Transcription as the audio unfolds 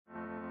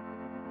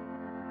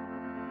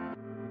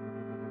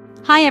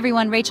Hi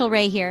everyone, Rachel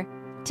Ray here.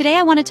 Today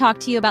I want to talk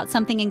to you about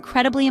something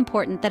incredibly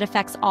important that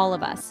affects all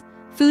of us: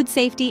 food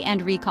safety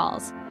and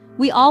recalls.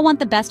 We all want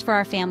the best for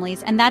our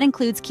families, and that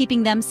includes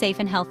keeping them safe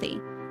and healthy.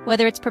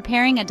 Whether it's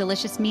preparing a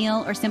delicious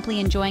meal or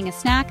simply enjoying a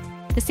snack,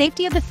 the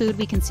safety of the food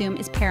we consume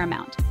is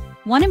paramount.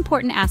 One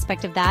important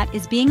aspect of that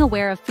is being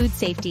aware of food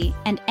safety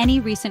and any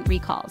recent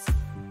recalls.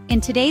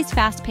 In today's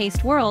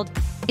fast-paced world,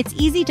 it's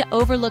easy to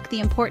overlook the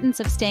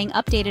importance of staying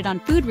updated on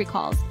food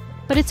recalls,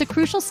 but it's a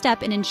crucial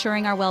step in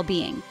ensuring our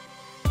well-being.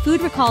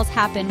 Food recalls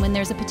happen when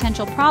there's a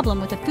potential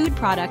problem with a food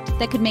product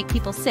that could make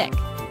people sick.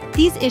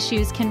 These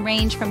issues can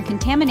range from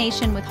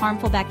contamination with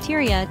harmful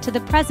bacteria to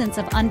the presence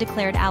of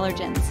undeclared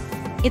allergens.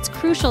 It's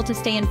crucial to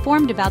stay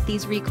informed about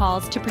these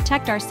recalls to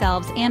protect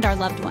ourselves and our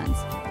loved ones.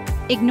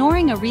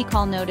 Ignoring a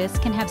recall notice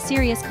can have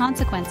serious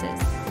consequences,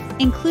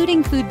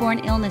 including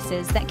foodborne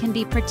illnesses that can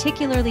be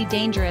particularly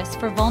dangerous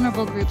for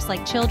vulnerable groups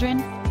like children,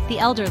 the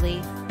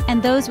elderly,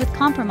 and those with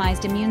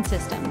compromised immune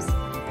systems.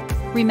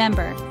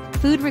 Remember,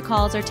 food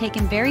recalls are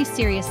taken very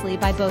seriously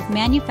by both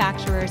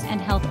manufacturers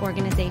and health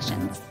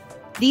organizations.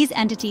 These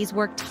entities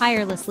work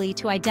tirelessly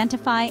to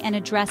identify and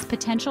address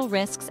potential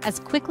risks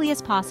as quickly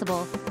as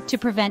possible to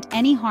prevent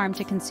any harm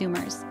to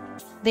consumers.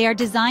 They are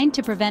designed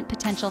to prevent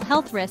potential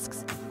health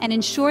risks and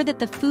ensure that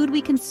the food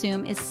we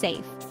consume is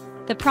safe.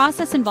 The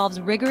process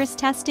involves rigorous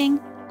testing,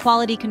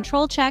 quality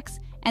control checks,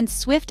 and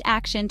swift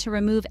action to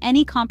remove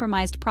any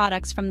compromised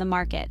products from the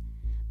market.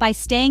 By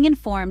staying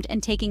informed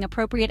and taking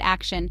appropriate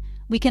action,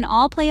 we can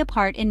all play a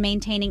part in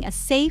maintaining a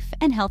safe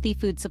and healthy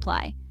food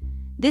supply.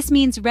 This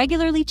means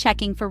regularly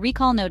checking for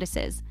recall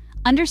notices,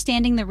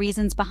 understanding the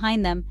reasons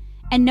behind them,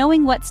 and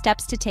knowing what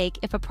steps to take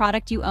if a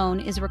product you own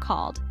is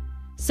recalled.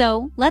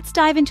 So, let's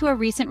dive into a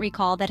recent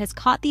recall that has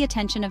caught the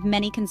attention of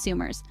many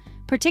consumers,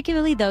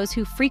 particularly those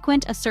who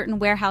frequent a certain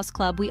warehouse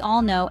club we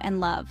all know and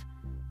love: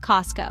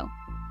 Costco.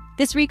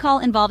 This recall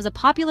involves a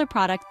popular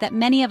product that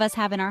many of us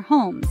have in our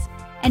homes,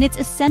 and it's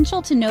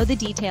essential to know the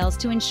details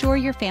to ensure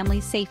your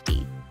family's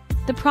safety.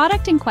 The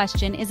product in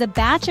question is a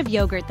batch of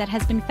yogurt that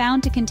has been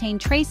found to contain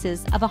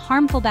traces of a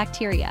harmful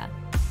bacteria.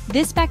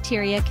 This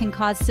bacteria can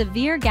cause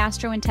severe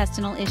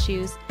gastrointestinal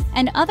issues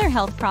and other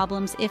health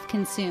problems if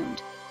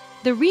consumed.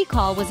 The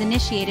recall was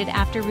initiated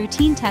after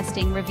routine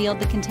testing revealed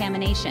the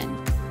contamination.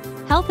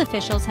 Health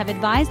officials have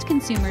advised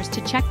consumers to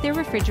check their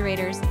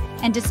refrigerators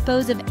and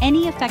dispose of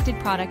any affected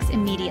products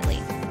immediately.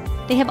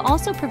 They have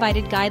also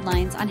provided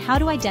guidelines on how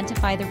to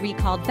identify the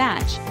recalled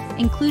batch,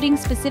 including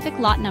specific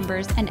lot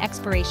numbers and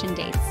expiration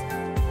dates.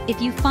 If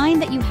you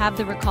find that you have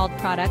the recalled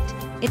product,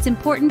 it's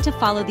important to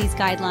follow these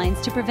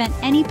guidelines to prevent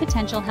any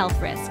potential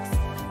health risks.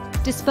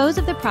 Dispose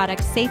of the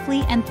product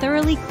safely and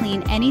thoroughly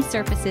clean any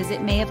surfaces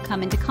it may have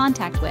come into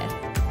contact with.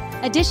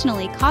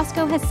 Additionally,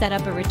 Costco has set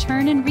up a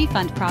return and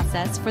refund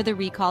process for the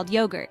recalled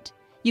yogurt.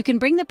 You can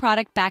bring the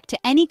product back to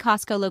any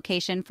Costco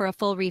location for a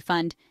full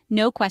refund,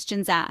 no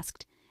questions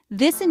asked.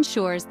 This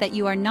ensures that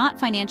you are not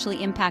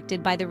financially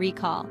impacted by the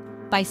recall.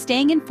 By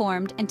staying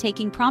informed and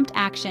taking prompt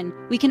action,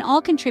 we can all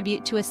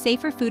contribute to a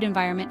safer food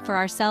environment for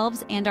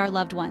ourselves and our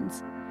loved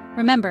ones.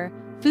 Remember,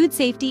 food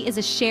safety is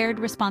a shared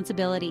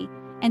responsibility,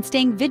 and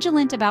staying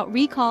vigilant about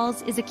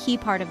recalls is a key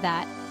part of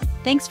that.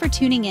 Thanks for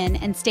tuning in,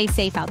 and stay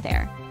safe out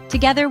there.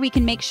 Together, we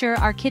can make sure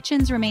our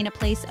kitchens remain a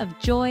place of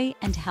joy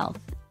and health.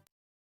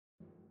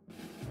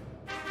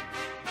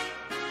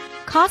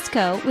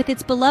 Costco, with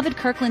its beloved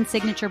Kirkland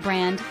Signature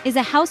brand, is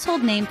a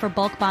household name for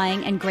bulk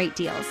buying and great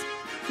deals.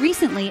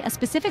 Recently, a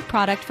specific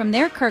product from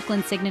their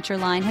Kirkland Signature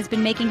line has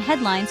been making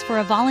headlines for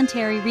a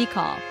voluntary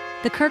recall: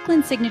 the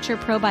Kirkland Signature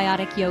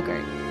Probiotic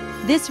Yogurt.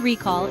 This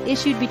recall,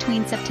 issued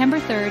between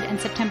September 3rd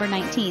and September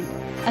 19th,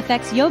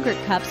 affects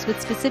yogurt cups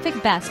with specific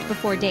best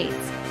before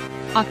dates: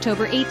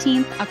 October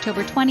 18th,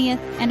 October 20th,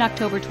 and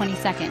October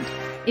 22nd.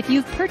 If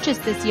you've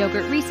purchased this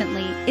yogurt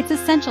recently, it's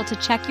essential to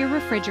check your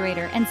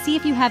refrigerator and see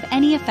if you have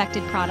any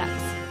affected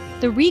products.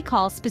 The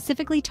recall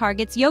specifically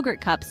targets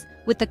yogurt cups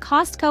with the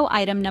Costco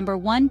item number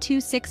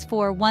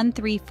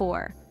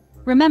 1264134.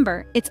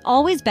 Remember, it's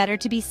always better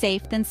to be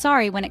safe than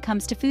sorry when it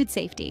comes to food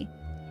safety.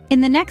 In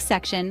the next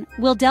section,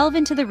 we'll delve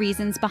into the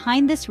reasons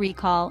behind this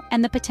recall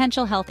and the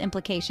potential health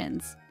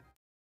implications.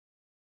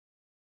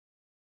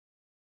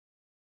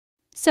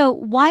 So,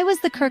 why was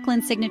the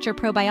Kirkland Signature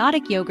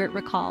Probiotic Yogurt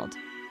recalled?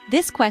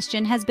 This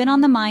question has been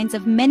on the minds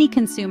of many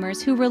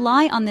consumers who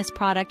rely on this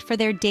product for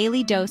their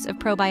daily dose of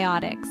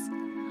probiotics.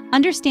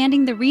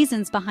 Understanding the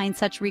reasons behind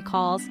such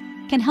recalls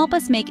can help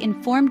us make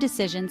informed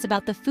decisions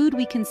about the food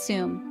we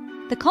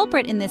consume. The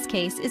culprit in this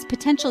case is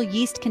potential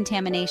yeast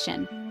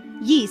contamination.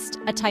 Yeast,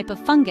 a type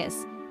of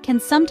fungus, can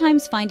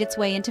sometimes find its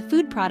way into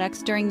food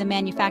products during the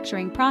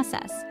manufacturing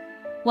process.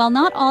 While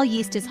not all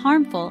yeast is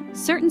harmful,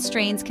 certain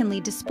strains can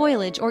lead to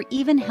spoilage or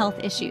even health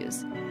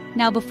issues.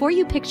 Now, before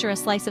you picture a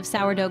slice of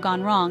sourdough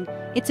gone wrong,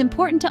 it's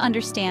important to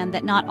understand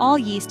that not all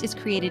yeast is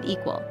created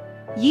equal.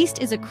 Yeast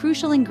is a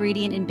crucial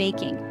ingredient in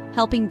baking,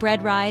 helping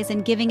bread rise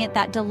and giving it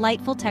that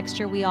delightful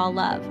texture we all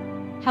love.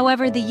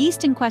 However, the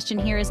yeast in question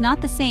here is not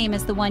the same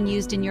as the one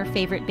used in your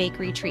favorite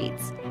bakery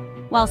treats.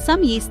 While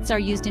some yeasts are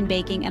used in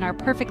baking and are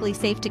perfectly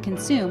safe to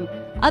consume,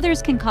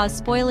 Others can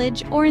cause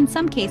spoilage or, in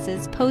some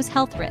cases, pose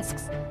health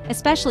risks,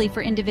 especially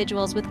for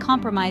individuals with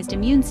compromised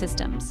immune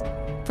systems.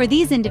 For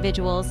these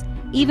individuals,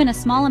 even a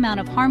small amount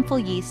of harmful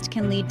yeast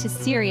can lead to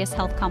serious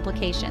health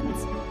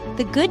complications.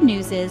 The good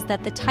news is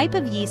that the type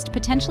of yeast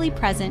potentially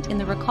present in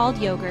the recalled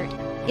yogurt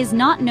is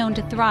not known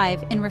to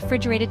thrive in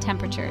refrigerated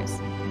temperatures.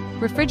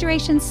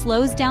 Refrigeration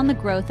slows down the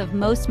growth of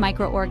most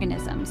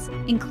microorganisms,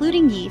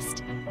 including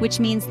yeast, which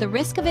means the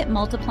risk of it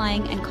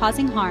multiplying and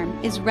causing harm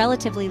is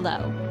relatively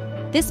low.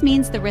 This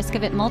means the risk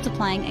of it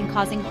multiplying and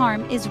causing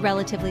harm is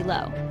relatively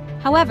low.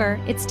 However,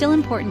 it's still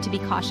important to be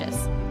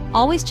cautious.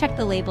 Always check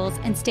the labels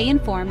and stay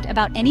informed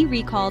about any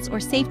recalls or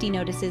safety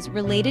notices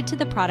related to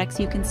the products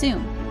you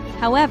consume.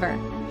 However,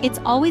 it's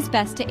always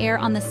best to err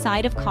on the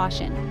side of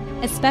caution,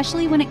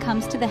 especially when it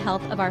comes to the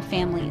health of our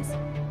families.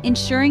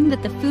 Ensuring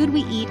that the food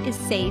we eat is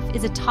safe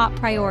is a top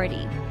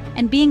priority,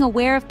 and being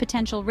aware of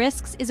potential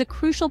risks is a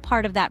crucial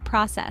part of that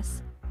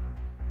process.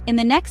 In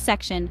the next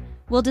section,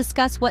 we'll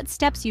discuss what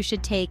steps you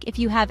should take if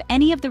you have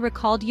any of the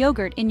recalled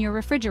yogurt in your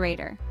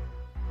refrigerator.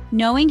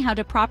 Knowing how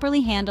to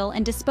properly handle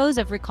and dispose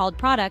of recalled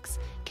products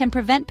can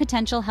prevent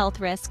potential health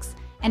risks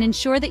and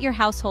ensure that your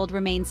household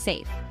remains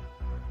safe.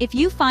 If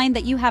you find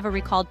that you have a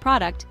recalled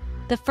product,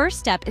 the first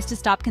step is to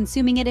stop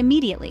consuming it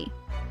immediately.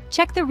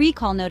 Check the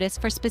recall notice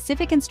for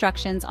specific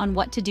instructions on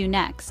what to do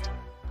next.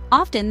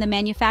 Often, the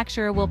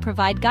manufacturer will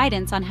provide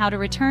guidance on how to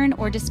return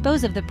or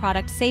dispose of the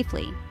product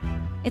safely.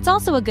 It's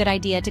also a good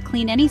idea to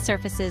clean any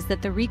surfaces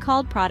that the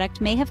recalled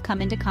product may have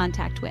come into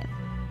contact with.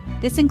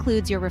 This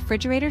includes your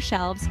refrigerator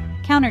shelves,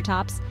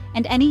 countertops,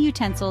 and any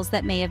utensils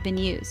that may have been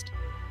used.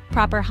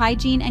 Proper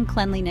hygiene and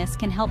cleanliness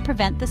can help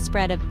prevent the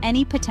spread of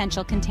any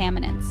potential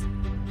contaminants.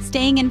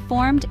 Staying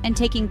informed and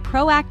taking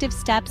proactive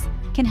steps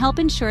can help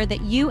ensure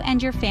that you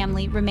and your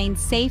family remain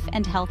safe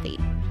and healthy.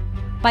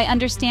 By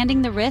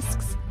understanding the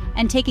risks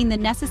and taking the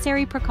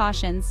necessary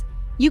precautions,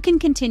 you can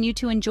continue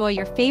to enjoy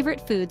your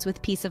favorite foods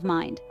with peace of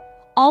mind.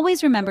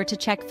 Always remember to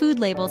check food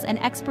labels and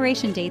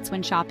expiration dates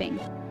when shopping.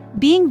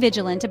 Being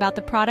vigilant about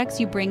the products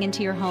you bring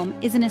into your home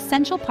is an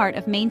essential part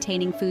of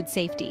maintaining food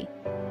safety.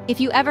 If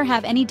you ever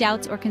have any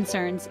doubts or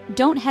concerns,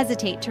 don't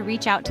hesitate to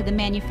reach out to the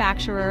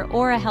manufacturer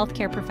or a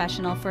healthcare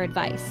professional for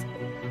advice.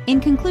 In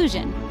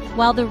conclusion,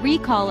 while the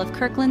recall of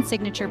Kirkland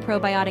Signature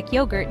Probiotic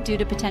Yogurt due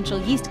to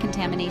potential yeast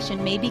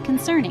contamination may be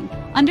concerning,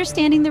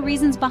 understanding the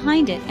reasons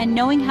behind it and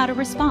knowing how to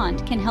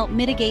respond can help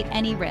mitigate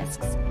any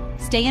risks.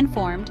 Stay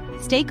informed,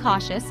 stay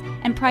cautious,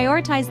 and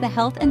prioritize the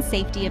health and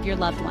safety of your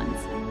loved ones.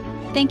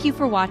 Thank you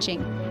for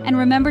watching, and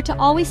remember to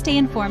always stay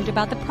informed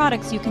about the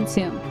products you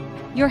consume.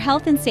 Your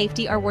health and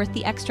safety are worth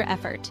the extra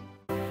effort.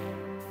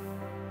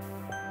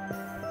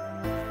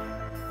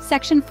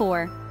 Section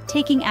 4.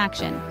 Taking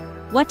action.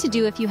 What to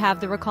do if you have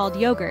the recalled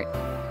yogurt.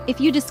 If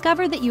you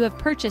discover that you have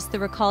purchased the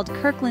recalled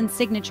Kirkland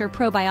Signature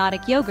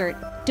Probiotic Yogurt,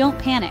 don't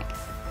panic.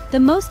 The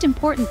most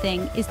important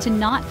thing is to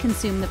not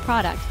consume the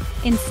product.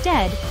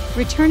 Instead,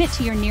 return it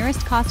to your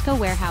nearest Costco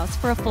warehouse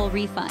for a full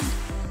refund.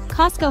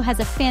 Costco has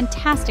a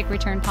fantastic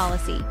return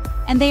policy,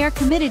 and they are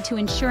committed to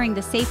ensuring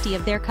the safety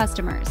of their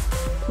customers.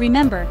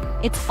 Remember,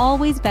 it's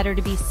always better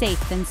to be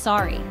safe than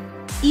sorry.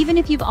 Even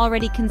if you've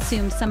already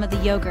consumed some of the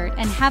yogurt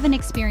and haven't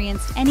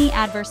experienced any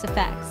adverse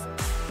effects,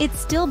 it's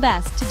still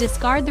best to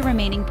discard the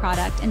remaining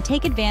product and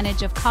take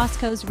advantage of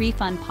Costco's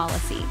refund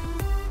policy.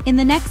 In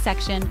the next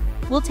section,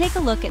 we'll take a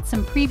look at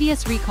some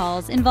previous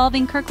recalls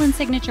involving Kirkland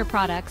Signature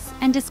products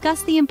and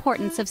discuss the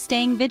importance of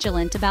staying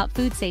vigilant about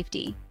food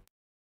safety.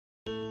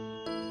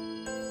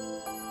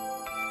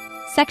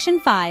 Section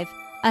 5.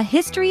 A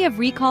history of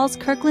recalls,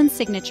 Kirkland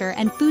Signature,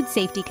 and food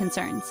safety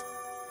concerns.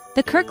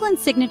 The Kirkland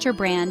Signature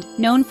brand,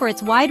 known for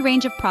its wide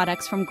range of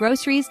products from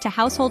groceries to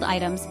household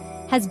items,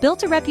 has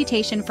built a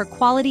reputation for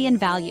quality and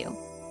value.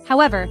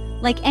 However,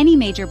 like any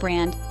major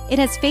brand, it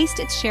has faced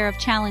its share of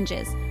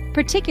challenges,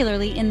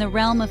 particularly in the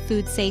realm of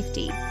food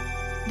safety.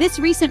 This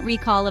recent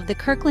recall of the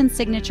Kirkland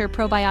Signature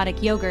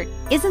Probiotic Yogurt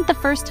isn't the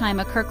first time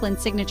a Kirkland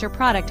Signature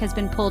product has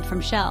been pulled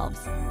from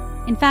shelves.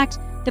 In fact,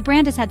 the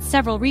brand has had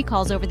several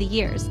recalls over the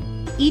years,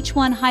 each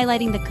one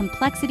highlighting the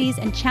complexities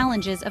and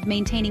challenges of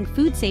maintaining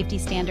food safety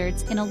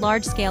standards in a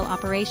large-scale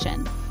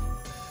operation.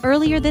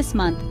 Earlier this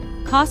month,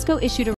 Costco issued a